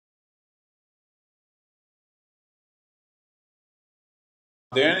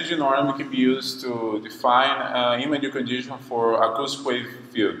The energy norm can be used to define image condition for acoustic wave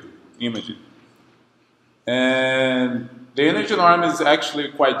field imaging. And the energy norm is actually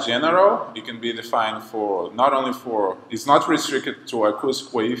quite general. It can be defined for not only for, it's not restricted to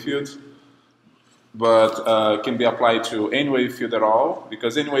acoustic wave field, but can be applied to any wave field at all,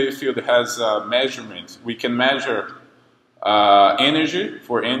 because any wave field has a measurement. We can measure energy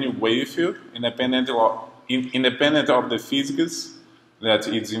for any wave field independent of the physics that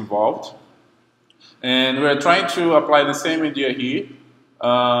is involved. And we're trying to apply the same idea here,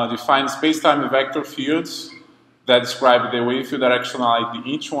 define space-time vector fields that describe the wave field directionality in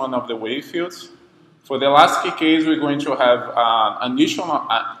each one of the wave fields. For the elastic case, we're going to have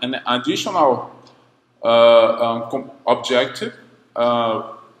an additional objective,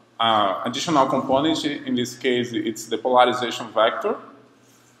 additional component. In this case, it's the polarization vector.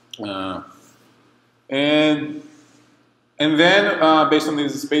 And then, based on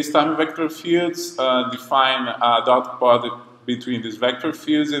these space-time vector fields, define a dot product between these vector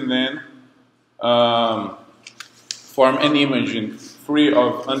fields, and then form an imaging free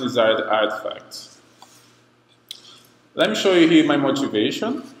of undesired artifacts. Let me show you here my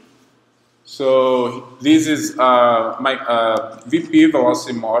motivation. So this is my VP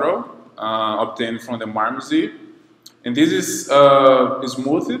velocity model obtained from the MARMZ, and this is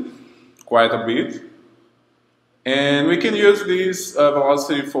smoothed quite a bit. And we can use this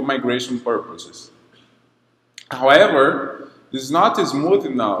velocity for migration purposes. However, this is not smooth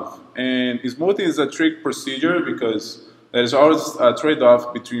enough, and smoothing is a trick procedure because there is always a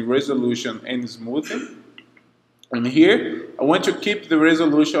trade-off between resolution and smoothing. And here, I want to keep the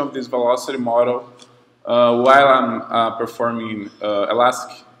resolution of this velocity model while I'm performing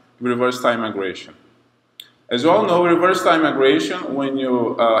elastic reverse time migration. As you all know, reverse time migration, when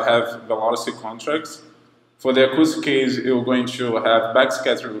you have velocity contracts, for the acoustic case, you're going to have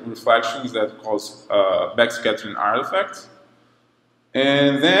backscattering reflections that cause backscattering artifacts.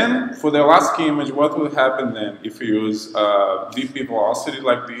 And then, for the elastic image, what will happen then if you use VP velocity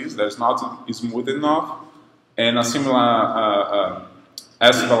like this, that's not smooth enough, and a similar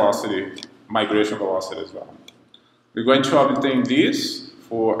S velocity, migration velocity as well. We're going to obtain this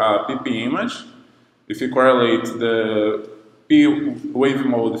for a PP image. If you correlate the P wave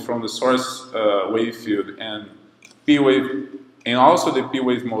mode from the source wave field and P wave, and also the P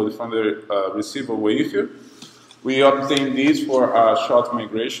wave mode from the receiver wave field, we obtain this for a short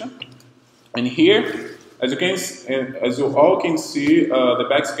migration. And here, as you all can see, the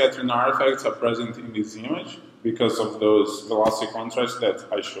backscattering artifacts are present in this image because of those velocity contrasts that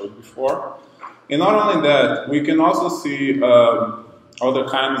I showed before. And not only that, we can also see other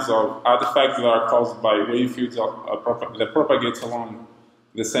kinds of artifacts that are caused by wave fields that propagate along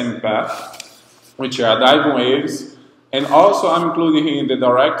the same path, which are diving waves, and also I'm including here the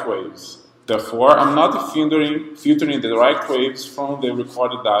direct waves. Therefore, I'm not filtering the direct waves from the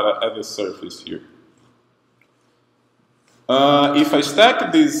recorded data at the surface here. If I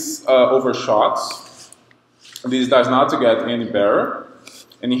stack these overshots, this does not get any better.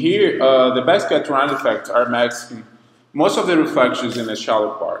 And here, the backscattering artifacts are masking most of the reflections in the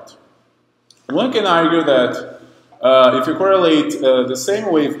shallow part. One can argue that if you correlate the same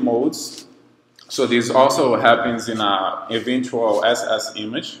wave modes, so this also happens in an eventual SS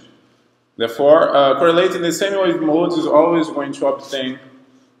image, therefore correlating the same wave modes is always going to obtain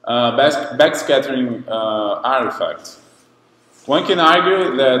backscattering artifacts. One can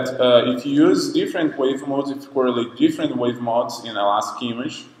argue that if you use different wave modes, if you correlate different wave modes in elastic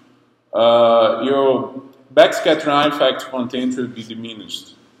image, your backscattering artifact content will be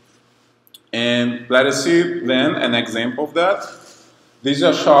diminished. And let us see then an example of that. This is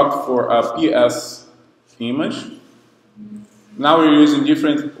a shot for a PS image. Now we're using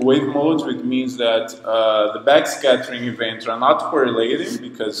different wave modes, which means that the backscattering events are not correlating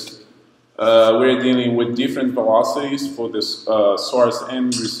because we're dealing with different velocities for the source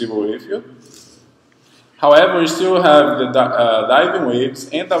and receiver wave field. However, we still have the diving waves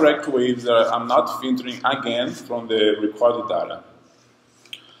and direct waves that I'm not filtering again from the recorded data.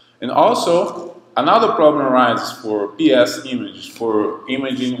 And also, another problem arises for PS images, for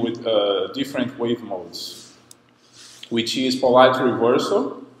imaging with different wave modes, which is polarity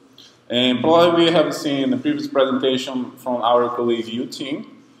reversal. And probably we have seen the previous presentation from our colleague Yu Ting,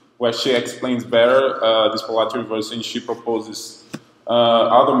 where she explains better this polarity reversal, and she proposes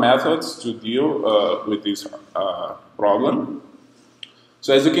other methods to deal with this problem.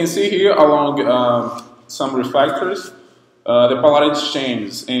 So as you can see here, along some reflectors, the polarity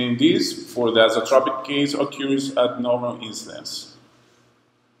changes, and this, for the isotropic case, occurs at normal incidence.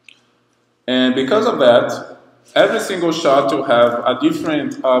 And because of that, every single shot will have a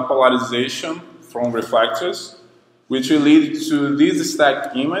different polarization from reflectors, which will lead to this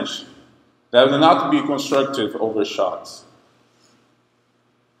stacked image that will not be constructed over shots.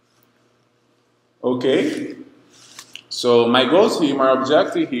 Okay, so my goals here, my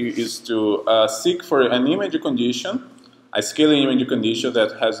objective here is to seek for an image condition, a scaling image condition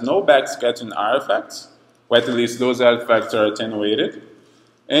that has no backscattering artifacts, or at least those artifacts are attenuated,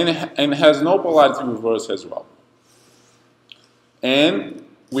 and has no polarity reverse as well. And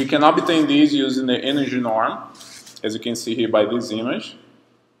we can obtain these using the energy norm, as you can see here by this image,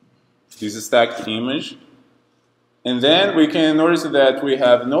 this stacked image. And then we can notice that we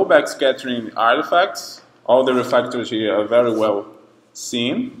have no backscattering artifacts. All the reflectors here are very well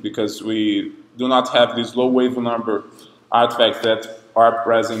seen because we do not have these low wave number artifacts that are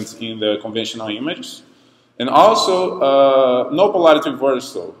present in the conventional images. And also no polarity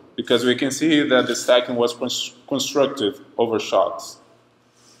reversal because we can see that the stacking was constructed over shots.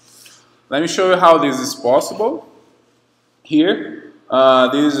 Let me show you how this is possible. Here,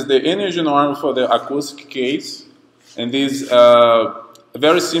 this is the energy norm for the acoustic case. And this is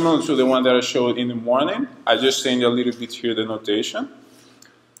very similar to the one that I showed in the morning. I just changed a little bit here the notation.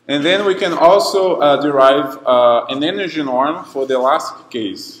 And then we can also derive an energy norm for the elastic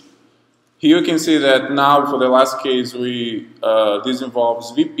case. Here you can see that now for the last case, this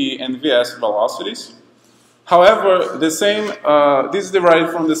involves VP and VS velocities. However, this is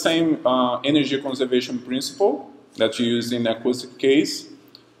derived from the same energy conservation principle that you use in the acoustic case.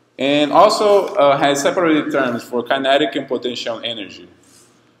 And also has separated terms for kinetic and potential energy.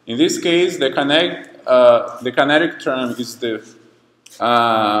 In this case, the kinetic term is the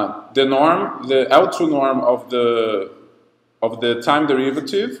norm, the L2 norm of the time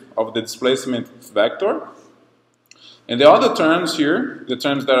derivative of the displacement vector. And the other terms here, the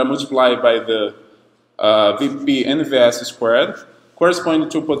terms that are multiplied by the VP and VS squared, correspond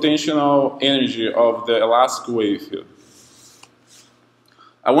to potential energy of the elastic wave field.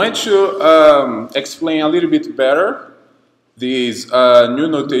 I want to explain a little bit better this new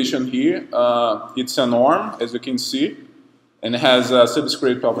notation here. It's a norm, as you can see, and it has a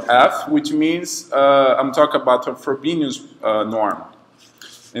subscript of F, which means I'm talking about a Frobenius norm.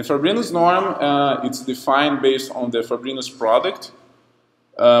 And Frobenius norm, it's defined based on the Frobenius product.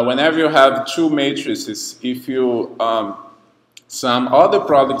 Whenever you have two matrices, if you sum all the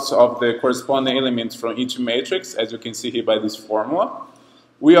products of the corresponding elements from each matrix, as you can see here by this formula,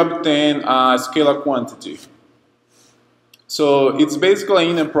 we obtain a scalar quantity. So it's basically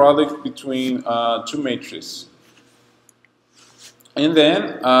an inner product between two matrices. And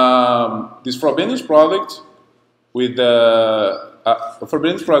then this Frobenius product with the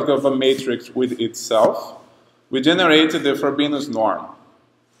Frobenius product of a matrix with itself, we generated the Frobenius norm.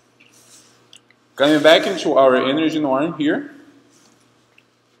 Coming back into our energy norm here.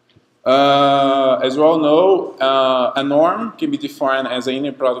 As we all know, a norm can be defined as an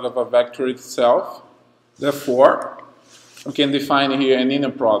inner product of a vector itself. Therefore, we can define here an inner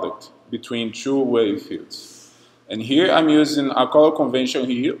product between two wave fields. And here I'm using a color convention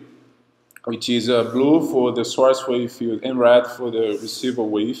here, which is blue for the source wave field and red for the receiver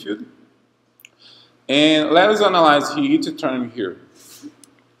wave field. And let us analyze here each term here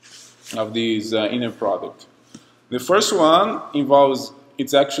of this inner product. The first one involves,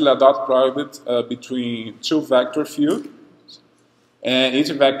 it's actually a dot product between two vector fields, and each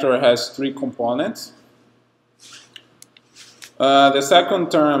vector has three components. The second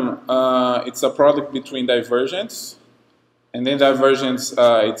term, it's a product between divergence, and then divergence,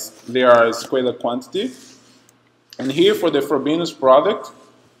 they are a scalar quantity. And here for the Frobenius product,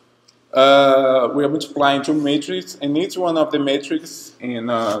 we are multiplying two matrices, and each one of the matrices in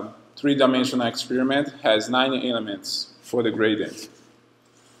a three-dimensional experiment has 9 elements for the gradient.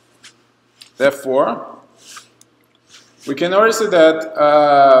 Therefore, we can also see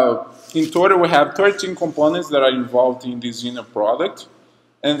that in total we have 13 components that are involved in this inner product,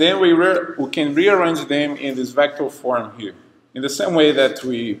 and then we can rearrange them in this vector form here, in the same way that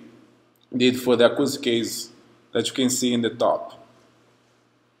we did for the acoustic case that you can see in the top.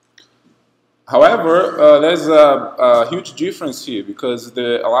 However, there's a huge difference here because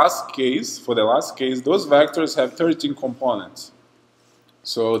the last case, for the last case, those vectors have 13 components.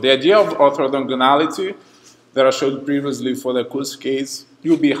 So the idea of orthogonality that I showed previously for the acoustic case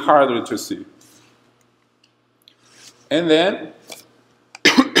will be harder to see. And then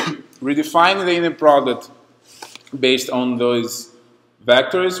redefining the inner product based on those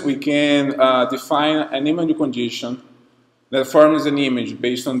vectors, we can define an image condition that forms an image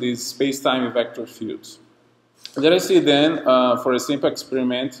based on these space-time vector fields. Let us see then, for a simple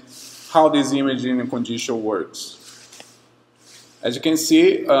experiment, how this imaging condition works. As you can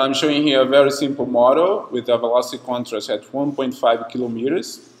see, I'm showing here a very simple model with a velocity contrast at 1.5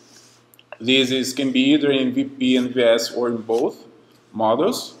 kilometers. This can be either in VP and VS or in both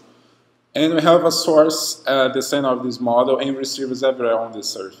models. And we have a source at the center of this model and receivers everywhere on the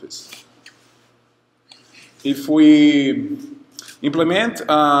surface. If we implement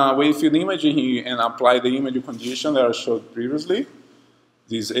wavefield imaging here and apply the imaging condition that I showed previously,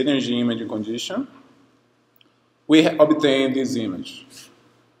 this energy imaging condition, we obtain this image.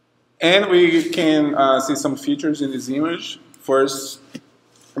 And we can see some features in this image. First,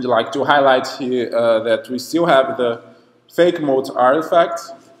 I'd like to highlight here that we still have the fake modes artifact.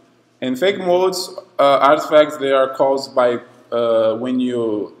 And fake modes artifacts, they are caused by when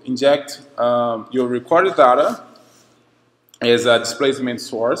you inject your recorded data as a displacement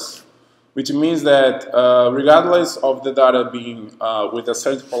source, which means that regardless of the data being with a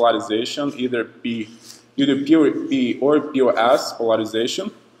certain polarization, either pure P or pure S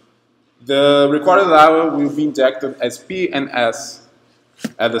polarization, the recorded data will be injected as P and S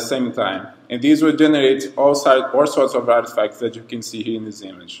at the same time. And these will generate all sorts of artifacts that you can see here in this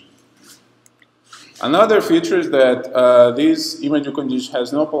image. Another feature is that this imaging condition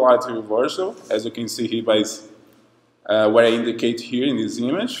has no polarity reversal, as you can see here by what I indicate here in this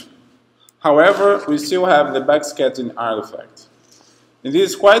image. However, we still have the backscattering artifact. And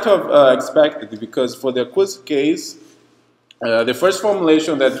this is quite expected because for the acoustic case, the first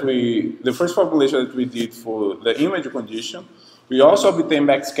formulation that we did for the image condition, we also obtained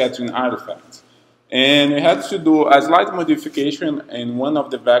backscattering artifacts. And we had to do a slight modification in one of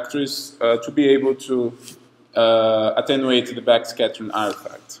the vectors to be able to attenuate the backscattering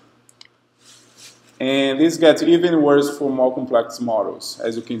artifact. And this gets even worse for more complex models,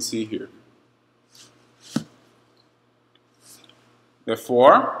 as you can see here.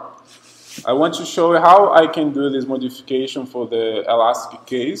 Therefore, I want to show you how I can do this modification for the elastic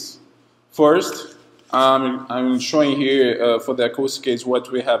case. First, I'm showing here for the acoustic case what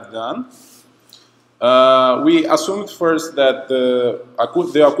we have done. We assumed first that the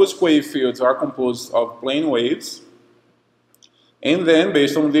acoustic wave fields are composed of plane waves. And then,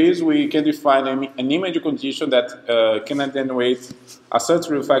 based on this, we can define an image condition that can attenuate a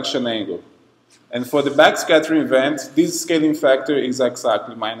certain reflection angle. And for the backscattering event, this scaling factor is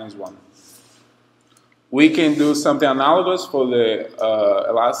exactly -1. We can do something analogous for the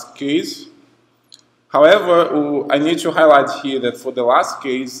elastic case. However, I need to highlight here that for the last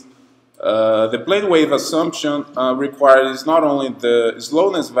case, the plane wave assumption requires not only the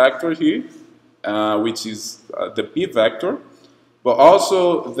slowness vector here, which is the P vector, but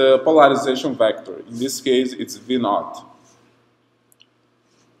also the polarization vector. In this case, it's V0.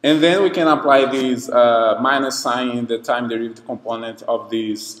 And then we can apply this minus sign in the time derivative component of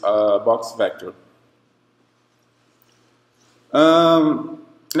this box vector.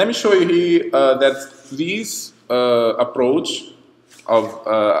 Let me show you here that this approach of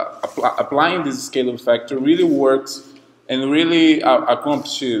applying this scalar factor really works and really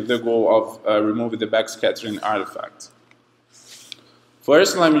accomplishes the goal of removing the backscattering artifact.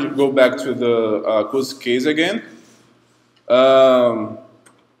 First, let me go back to the acoustic case again.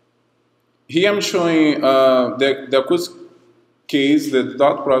 Here I'm showing the acoustic case, the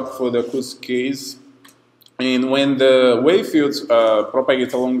dot product for the acoustic case, and when the wave fields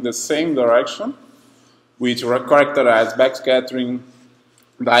propagate along the same direction, which are characterized backscattering,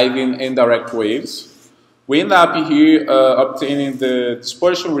 diving, and direct waves, we end up here obtaining the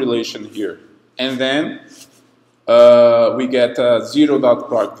dispersion relation here. And then we get a zero dot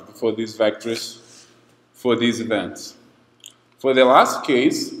product for these vectors for these events. For the last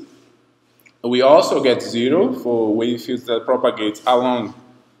case, we also get 0 for wave fields that propagate along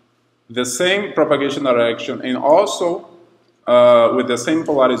the same propagation direction and also with the same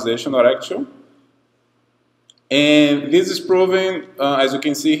polarization direction. And this is proven, as you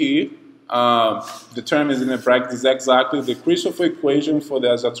can see here, the term is in the practice exactly the Christopher equation for the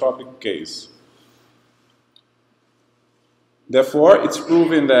isotropic case. Therefore, it's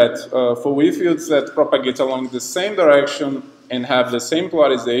proven that for wave fields that propagate along the same direction and have the same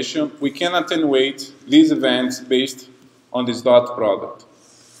polarization, we can attenuate these events based on this dot product.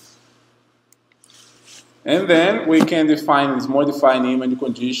 And then we can define these modified image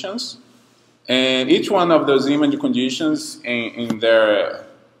conditions. And each one of those image conditions in their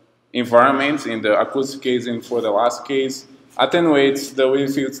environments, in the acoustic case and for the last case, attenuates the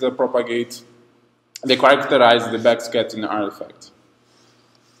wave fields that propagate, they characterize the backscattering artifact.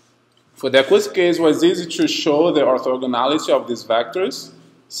 For the acoustic case, it was easy to show the orthogonality of these vectors,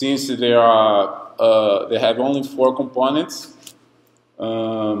 since they have only 4 components,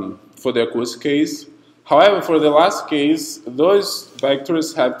 for the acoustic case. However, for the last case, those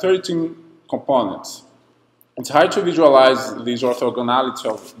vectors have 13 components. It's hard to visualize this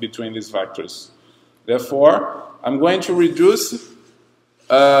orthogonality between these vectors. Therefore, I'm going to reduce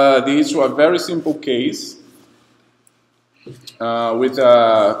this to a very simple case with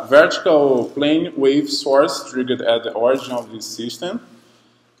a vertical plane wave source triggered at the origin of this system.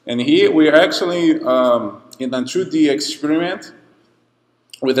 And here we are actually in a 2D experiment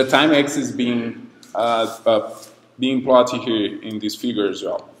with the time axis being plotted here in this figure as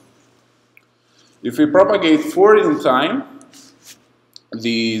well. If we propagate forward in time,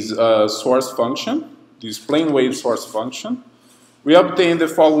 this source function, this plane wave source function, we obtain the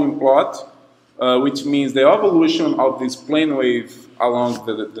following plot, which means the evolution of this plane wave along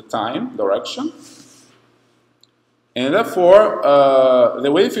the time direction. And therefore,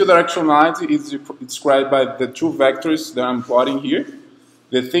 the wave field directionality is described by the two vectors that I'm plotting here.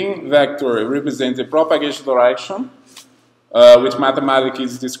 The thin vector represents the propagation direction, which mathematically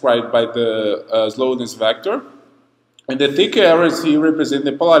is described by the slowness vector. And the thick arrows here represent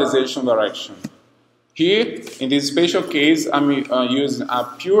the polarization direction. Here, in this spatial case, I'm using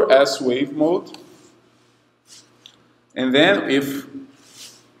a pure S wave mode. And then if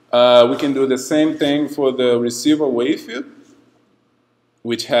we can do the same thing for the receiver wave field,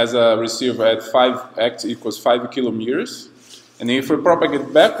 which has a receiver at 5x equals 5 kilometers. And if we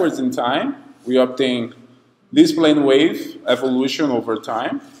propagate backwards in time, we obtain this plane wave evolution over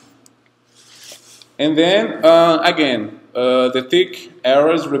time. And then, again, the thick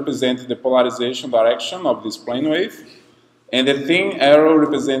arrows represent the polarization direction of this plane wave, and the thin arrow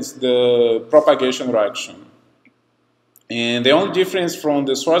represents the propagation direction. And the only difference from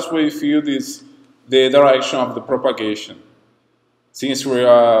the source wave field is the direction of the propagation. Since we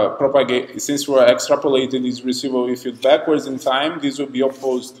are extrapolating this receiver wave field backwards in time, this will be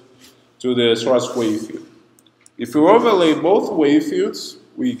opposed to the source wave field. If we overlay both wave fields,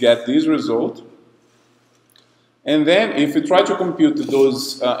 we get this result. And then if we try to compute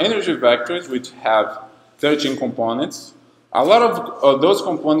those energy vectors, which have 13 components, a lot of those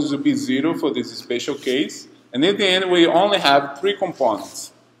components will be 0 for this spatial case. And in the end, we only have 3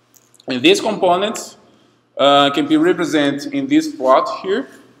 components. And these components can be represented in this plot here.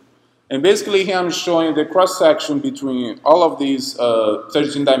 And basically here I'm showing the cross-section between all of these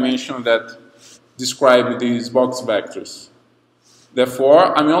 13 dimensions that describe these box vectors.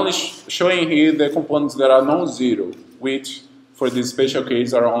 Therefore, I'm only showing here the components that are non-zero, which for this spatial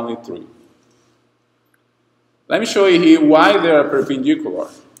case are only 3. Let me show you here why they are perpendicular.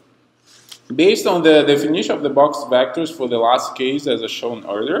 Based on the definition of the box vectors for the last case as I shown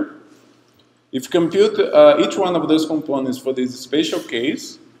earlier, if you compute each one of those components for this spatial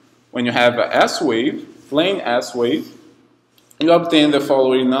case, when you have a S wave, plane S wave, you obtain the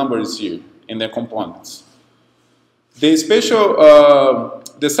following numbers here in the components. The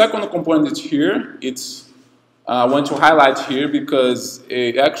second component here, I want to highlight here because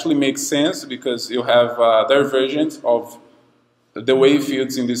it actually makes sense because you have divergence of the wave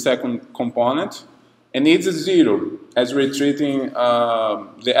fields in the second component, and it's 0 as we're treating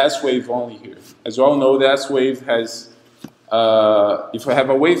the S wave only here. As you all know, the S wave has, if we have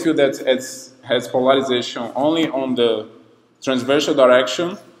a wave field that has polarization only on the transversal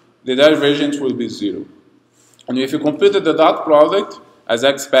direction, the divergence will be 0. And if you compute the dot product, as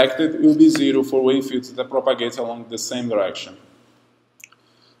expected, it will be 0 for wave fields that propagate along the same direction.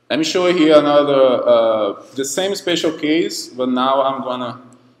 Let me show you here another, the same spatial case, but now I'm going to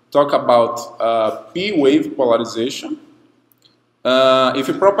talk about P wave polarization. If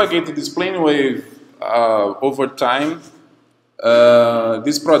you propagate this plane wave over time,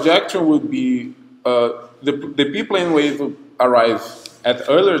 this projection would be, the P plane wave will arrive at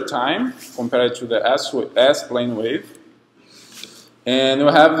earlier time compared to the S plane wave. And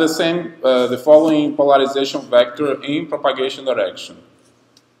we have the same, the following polarization vector in propagation direction.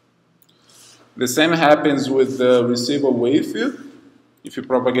 The same happens with the receiver wave field. If you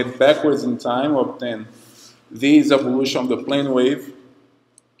propagate backwards in time, we obtain this evolution of the plane wave.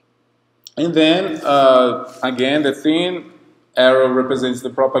 And then, again, the thin arrow represents the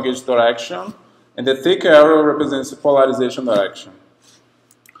propagation direction, and the thick arrow represents the polarization direction.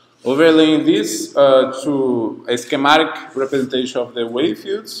 Overlaying this to a schematic representation of the wave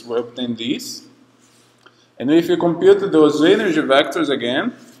fields, we obtain this. And if you compute those energy vectors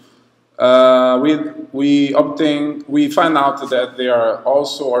again, we find out that they are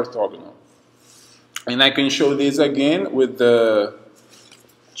also orthogonal. And I can show this again with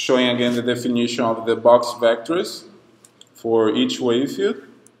showing again the definition of the box vectors for each wave field.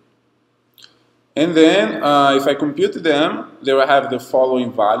 And then if I compute them, they will have the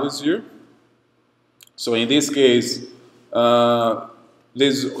following values here. So in this case,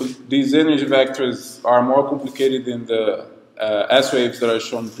 these energy vectors are more complicated than the S-waves that are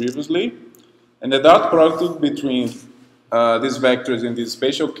shown previously. And the dot product between these vectors in this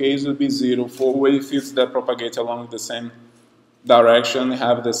spatial case will be 0 for wave fields that propagate along the same direction and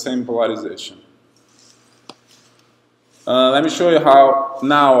have the same polarization. Let me show you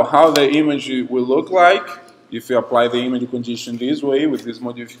how the image will look like if you apply the image condition this way with this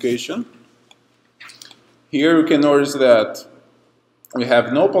modification. Here you can notice that we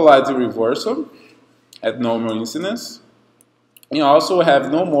have no polarity reversal at normal incidence. And also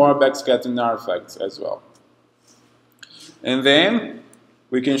have no more backscattering artifacts as well. And then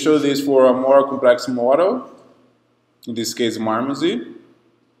we can show this for a more complex model, in this case Marmosy.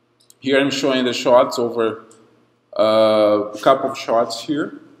 Here I'm showing the shots over a couple of shots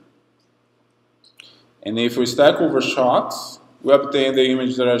here. And if we stack over shots, we obtain the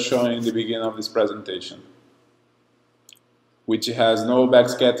image that I showed in the beginning of this presentation, which has no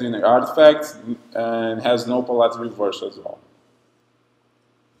backscattering artifacts and has no polarity reversal as well.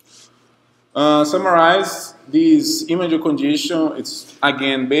 Summarize this image condition. It's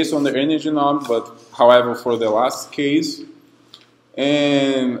again based on the energy norm, but however for the last case.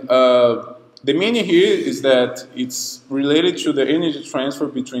 And the meaning here is that it's related to the energy transfer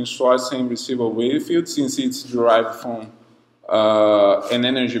between source and receiver wave field, since it's derived from an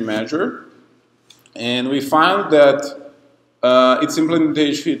energy measure. And we found that its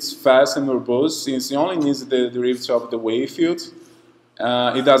implementation is fast and robust, since it only needs the derivative of the wave field.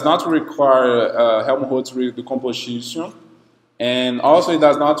 It does not require Helmholtz decomposition, and also it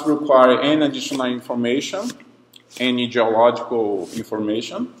does not require any additional information, any geological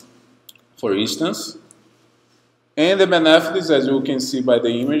information, for instance. And the benefits, as you can see by the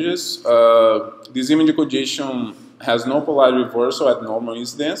images, this image condition has no polarity reversal at normal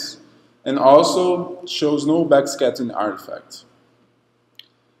incidence, and also shows no backscattering artifact.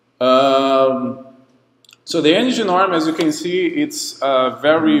 So the energy norm, as you can see, it's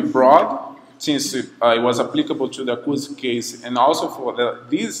very broad, since it was applicable to the acoustic case and also for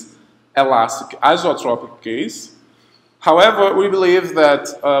this elastic isotropic case. However, we believe that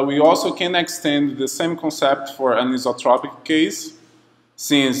we also can extend the same concept for an isotropic case,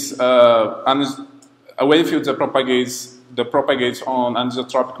 since a wave field that propagates on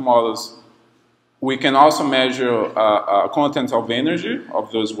anisotropic models, we can also measure content of energy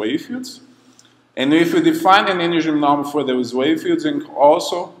of those wave fields. And if we define an energy norm for those wave fields, and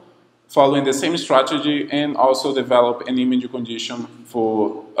also following the same strategy, and also develop an image condition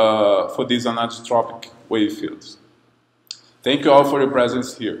for these anisotropic wave fields. Thank you all for your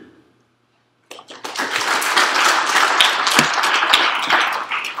presence here.